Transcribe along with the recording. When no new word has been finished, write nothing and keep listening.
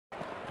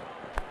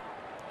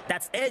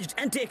That's edged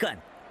and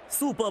taken.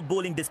 Superb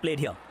bowling displayed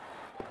here.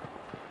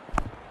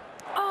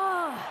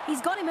 Oh,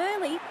 he's got him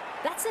early.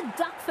 That's a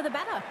duck for the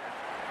batter.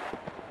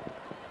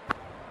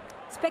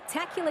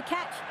 Spectacular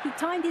catch. He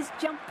timed his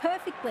jump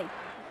perfectly.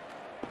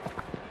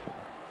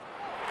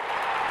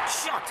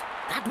 Shot.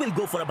 That will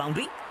go for a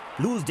boundary.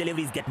 Loose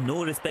deliveries get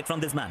no respect from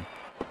this man.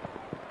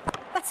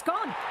 That's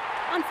gone.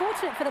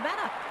 Unfortunate for the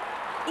batter.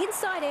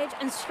 Inside edge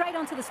and straight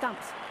onto the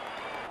stumps.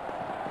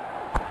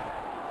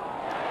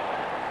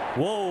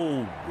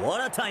 Whoa,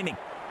 what a timing.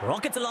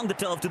 Rockets along the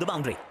turf to the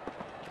boundary.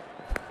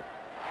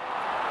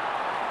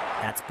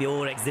 That's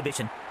pure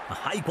exhibition. A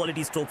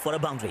high-quality stroke for a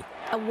boundary.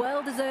 A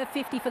well-deserved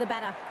 50 for the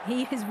batter.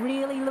 He is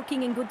really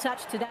looking in good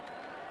touch today.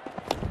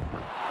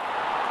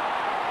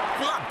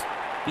 Clubbed.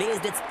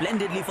 Placed it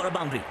splendidly for a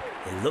boundary.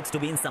 He looks to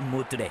be in some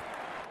mood today.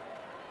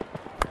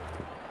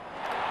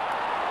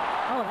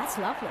 Oh, that's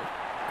lovely.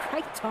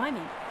 Great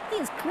timing. He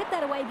has clipped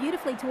that away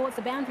beautifully towards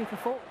the boundary for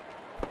 4.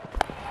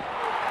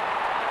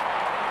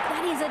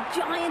 That is a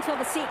giant of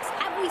a 6.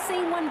 Have we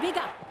seen one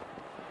bigger?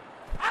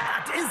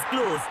 That is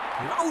close.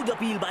 Loud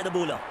appeal by the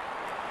bowler.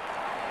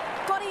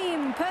 Got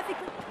him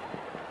perfectly.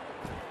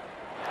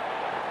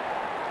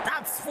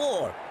 That's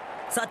 4.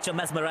 Such a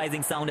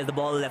mesmerizing sound as the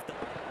ball left.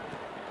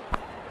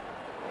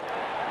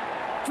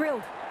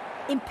 Drilled.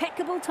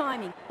 Impeccable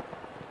timing.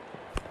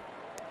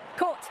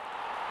 Caught.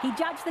 He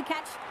judged the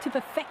catch to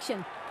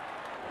perfection.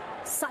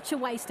 Such a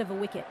waste of a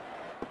wicket.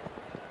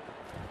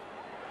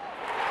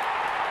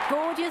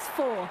 Gorgeous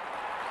 4.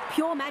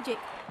 Pure magic.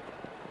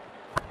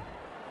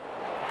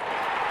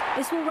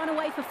 This will run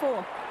away for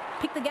 4.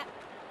 Pick the gap.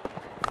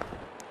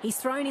 He's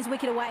thrown his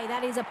wicket away.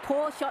 That is a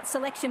poor shot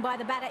selection by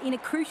the batter in a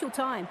crucial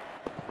time.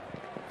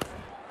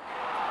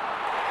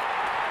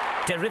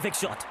 Terrific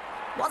shot.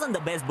 Wasn't the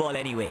best ball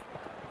anyway.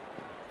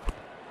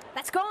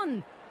 That's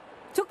gone.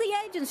 Took the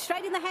edge and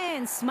straight in the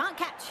hands. Smart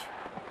catch.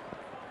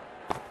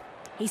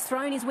 He's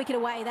thrown his wicket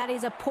away. That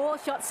is a poor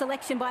shot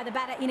selection by the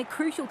batter in a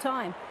crucial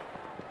time.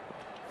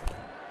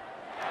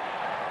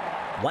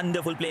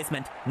 Wonderful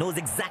placement. Knows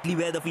exactly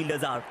where the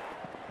fielders are.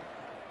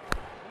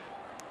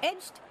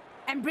 Edged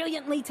and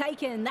brilliantly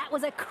taken. That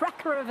was a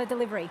cracker of a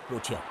delivery.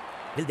 Approach here.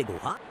 Will they go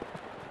hard?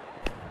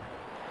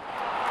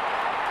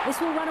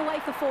 This will run away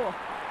for 4.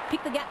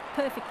 Pick the gap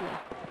perfectly.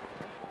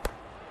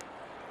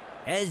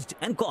 Edged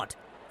and caught.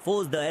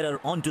 Forced the error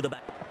onto the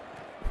back.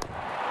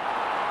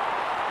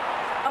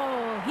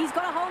 Oh, he's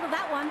got a hold of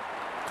that one.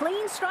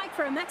 Clean strike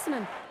for a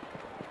maximum.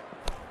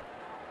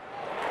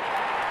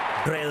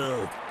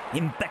 Drilled.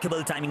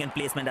 Impeccable timing and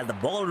placement as the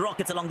ball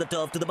rockets along the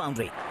turf to the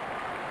boundary.